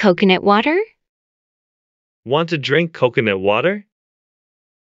drink coconut water? Want to drink coconut water?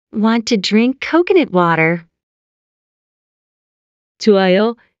 Want to drink coconut water?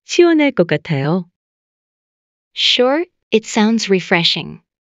 좋아요. 시원할 것 같아요. Sure, it sounds refreshing.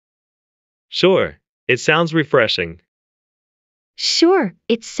 Sure, it sounds refreshing. Sure,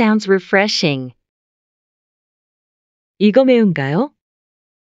 it sounds refreshing. 이거 매운가요?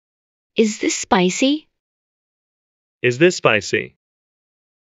 Is this spicy? Is this spicy?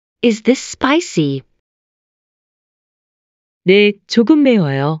 Is this spicy? 네, 조금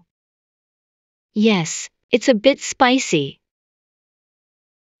매워요. Yes, it's a bit spicy.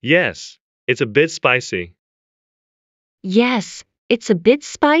 Yes, it's a bit spicy. Yes, it's a bit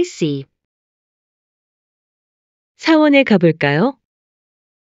spicy. 사원에 가볼까요?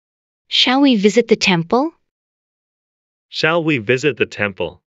 Shall we visit the temple? Shall we visit the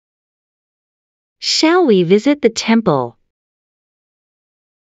temple? Shall we visit the temple?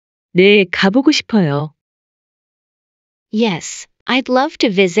 네, 가보고 싶어요. Yes, I'd love to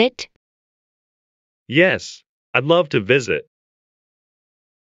visit. Yes, I'd love to visit.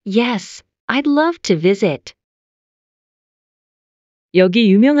 Yes, I'd love to visit.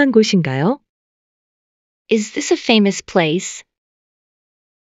 여기 유명한 곳인가요? Is this a famous place?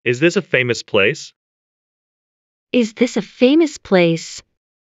 Is this a famous place? Is this a famous place?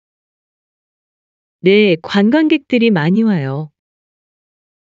 네, 관광객들이 많이 와요.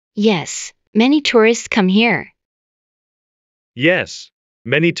 Yes, many tourists come here. Yes,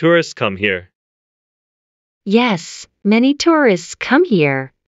 many tourists come here. Yes, many tourists come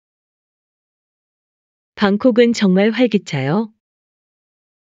here. 방콕은 정말 활기차요.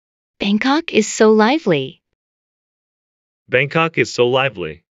 Bangkok is so lively. Bangkok is so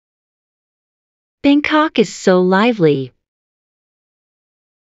lively. Bangkok is so lively.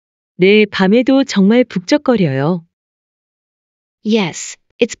 네, 밤에도 정말 북적거려요. Yes,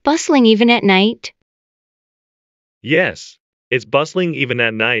 it's bustling even at night. Yes, it's bustling even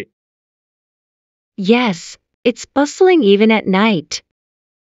at night. Yes, it's bustling even at night.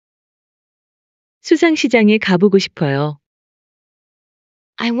 수상시장에 가보고 싶어요.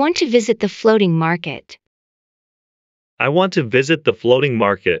 I want to visit the floating market. I want to visit the floating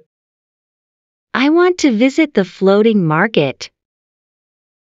market. I want to visit the floating market.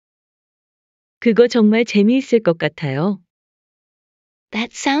 그거 정말 재미있을 것 같아요.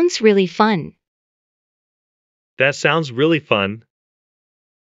 That sounds really fun. That sounds really fun.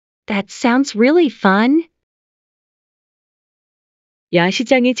 That sounds really fun.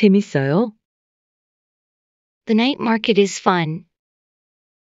 야시장이 재밌어요. The night market is fun.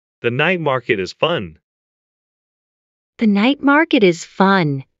 The night market is fun. The night market is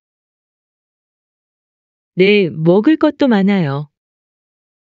fun. 네, 먹을 것도 많아요.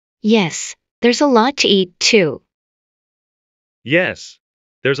 Yes, there's a lot to eat too. Yes,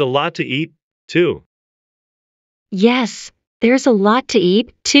 there's a lot to eat, too. Yes, there's a lot to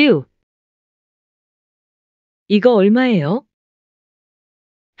eat too. 이거 얼마예요?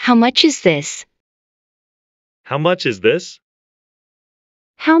 How much is this? How much is this?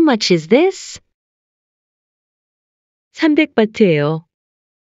 How much is this? 300바트예요.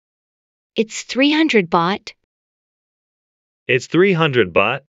 It's 300 baht. It's 300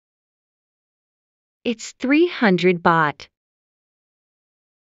 baht. It's 300 baht.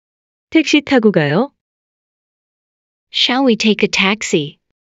 택시 타고 가요? Shall we take a taxi?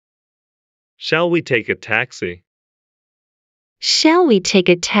 Shall we take a taxi? Shall we take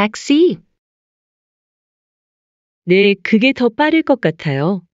a taxi? 네, 그게 더 빠를 것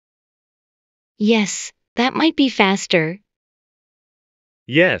같아요. Yes, that might be faster.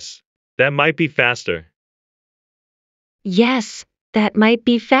 Yes, that might be faster. Yes, that might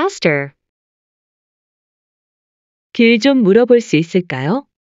be faster. 길 좀 물어볼 수 있을까요?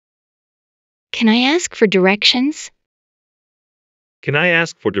 Can I ask for directions? Can I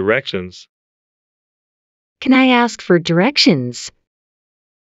ask for directions? Can I ask for directions?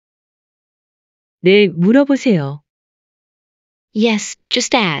 네, 물어보세요. Yes,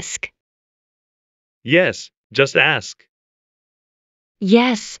 just ask. Yes, just ask.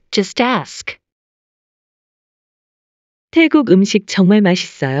 Yes, just ask. 태국 음식 정말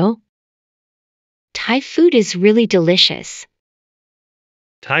맛있어요. Thai food is really delicious.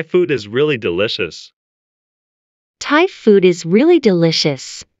 Thai food is really delicious. Thai food is really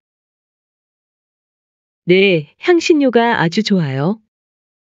delicious. 네, 향신료가 아주 좋아요.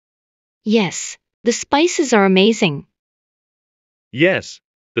 Yes, the spices are amazing. Yes,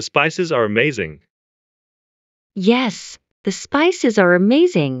 the spices are amazing. Yes, the spices are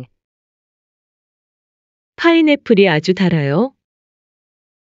amazing. 파인애플이 아주 달아요.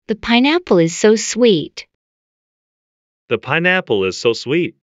 The pineapple is so sweet. The pineapple is so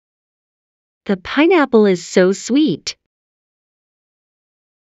sweet. The pineapple is so sweet.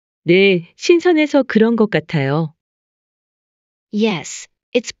 네, 신선해서 그런 것 같아요. Yes,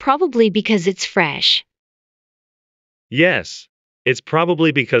 it's probably because it's fresh. Yes, it's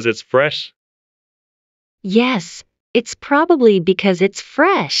probably because it's fresh. Yes, it's probably because it's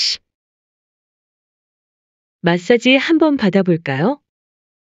fresh. 마사지 한번 받아볼까요?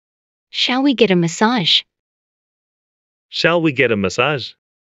 Shall we get a massage? Shall we get a massage?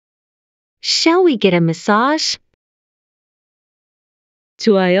 Shall we get a massage?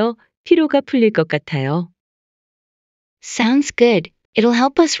 좋아요. 피로가 풀릴 것 같아요. Sounds good. It'll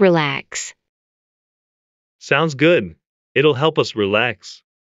help us relax. Sounds good. It'll help us relax.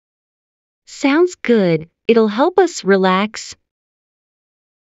 Sounds good. It'll help us relax.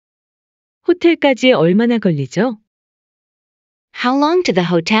 호텔까지 얼마나 걸리죠? How long to the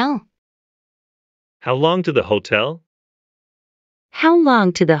hotel? How long to the hotel? How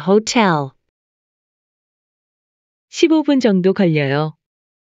long to the hotel? 15분 정도 걸려요.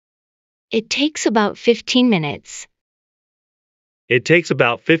 It takes about 15 minutes. It takes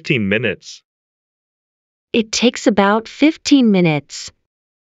about 15 minutes. It takes about 15 minutes.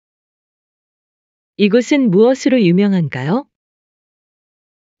 이곳은 무엇으로 유명한가요?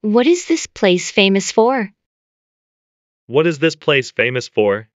 What is this place famous for? What is this place famous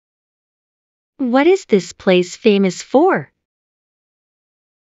for? What is this place famous for?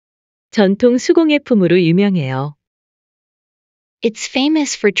 전통 수공예품으로 유명해요. It's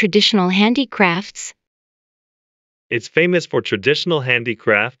famous for traditional handicrafts. It's famous for traditional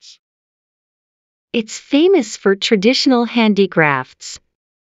handicrafts. It's famous for traditional handicrafts.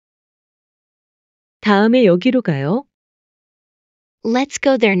 다음에 여기로 가요. Let's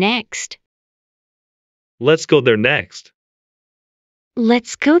go there next. Let's go there next.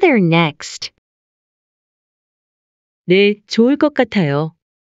 Let's go there next. 네, 좋을 것 같아요.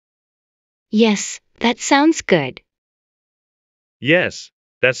 Yes, that sounds good. Yes,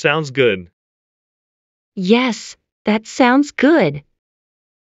 that sounds good. Yes, that sounds good.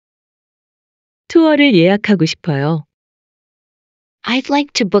 투어를 예약하고 싶어요. I'd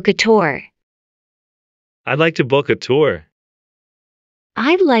like to book a tour. I'd like to book a tour.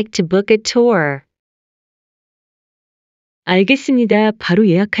 I'd like to book a tour. 알겠습니다. 바로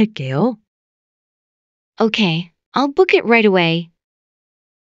예약할게요. Okay, I'll book it right away.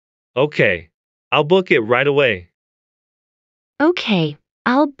 Okay, I'll book it right away. Okay,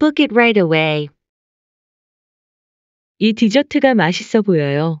 I'll book it right away. 이 디저트가 맛있어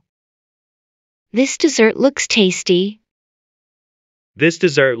보여요. This dessert looks tasty. This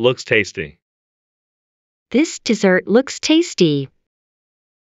dessert looks tasty. This dessert looks tasty.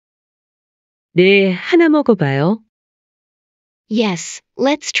 네, 하나 먹어봐요. Yes,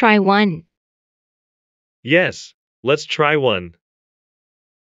 let's try one. Yes, let's try one.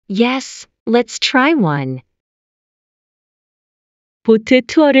 Yes, let's try one. 보트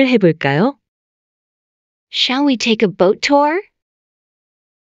투어를 해볼까요? Shall we take a boat tour?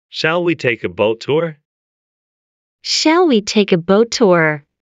 Shall we take a boat tour? Shall we take a boat tour?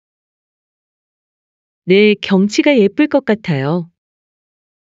 네, 경치가 예쁠 것 같아요.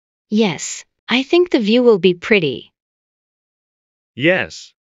 Yes, I think the view will be pretty.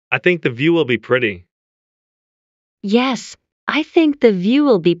 Yes, I think the view will be pretty. Yes, I think the view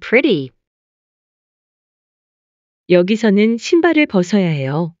will be pretty. 여기서는 신발을 벗어야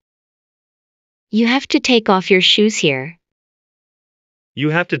해요. You have to take off your shoes here. You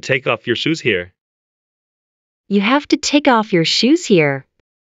have to take off your shoes here. You have to take off your shoes here.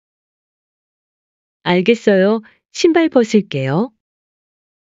 알겠어요. 신발 벗을게요.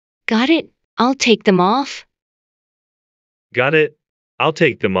 Got it. I'll take them off. Got it. I'll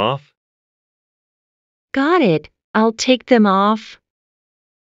take them off. Got it. I'll take them off.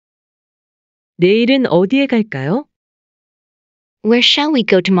 내일은 어디에 갈까요? Where shall we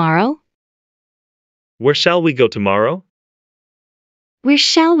go tomorrow? Where shall we go tomorrow? Where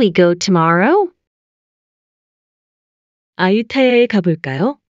shall we go tomorrow? 아유타야에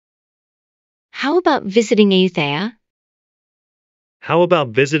가볼까요? How about visiting Ayutthaya? How about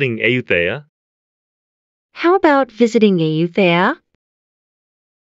visiting Ayutthaya? How about visiting Ayutthaya?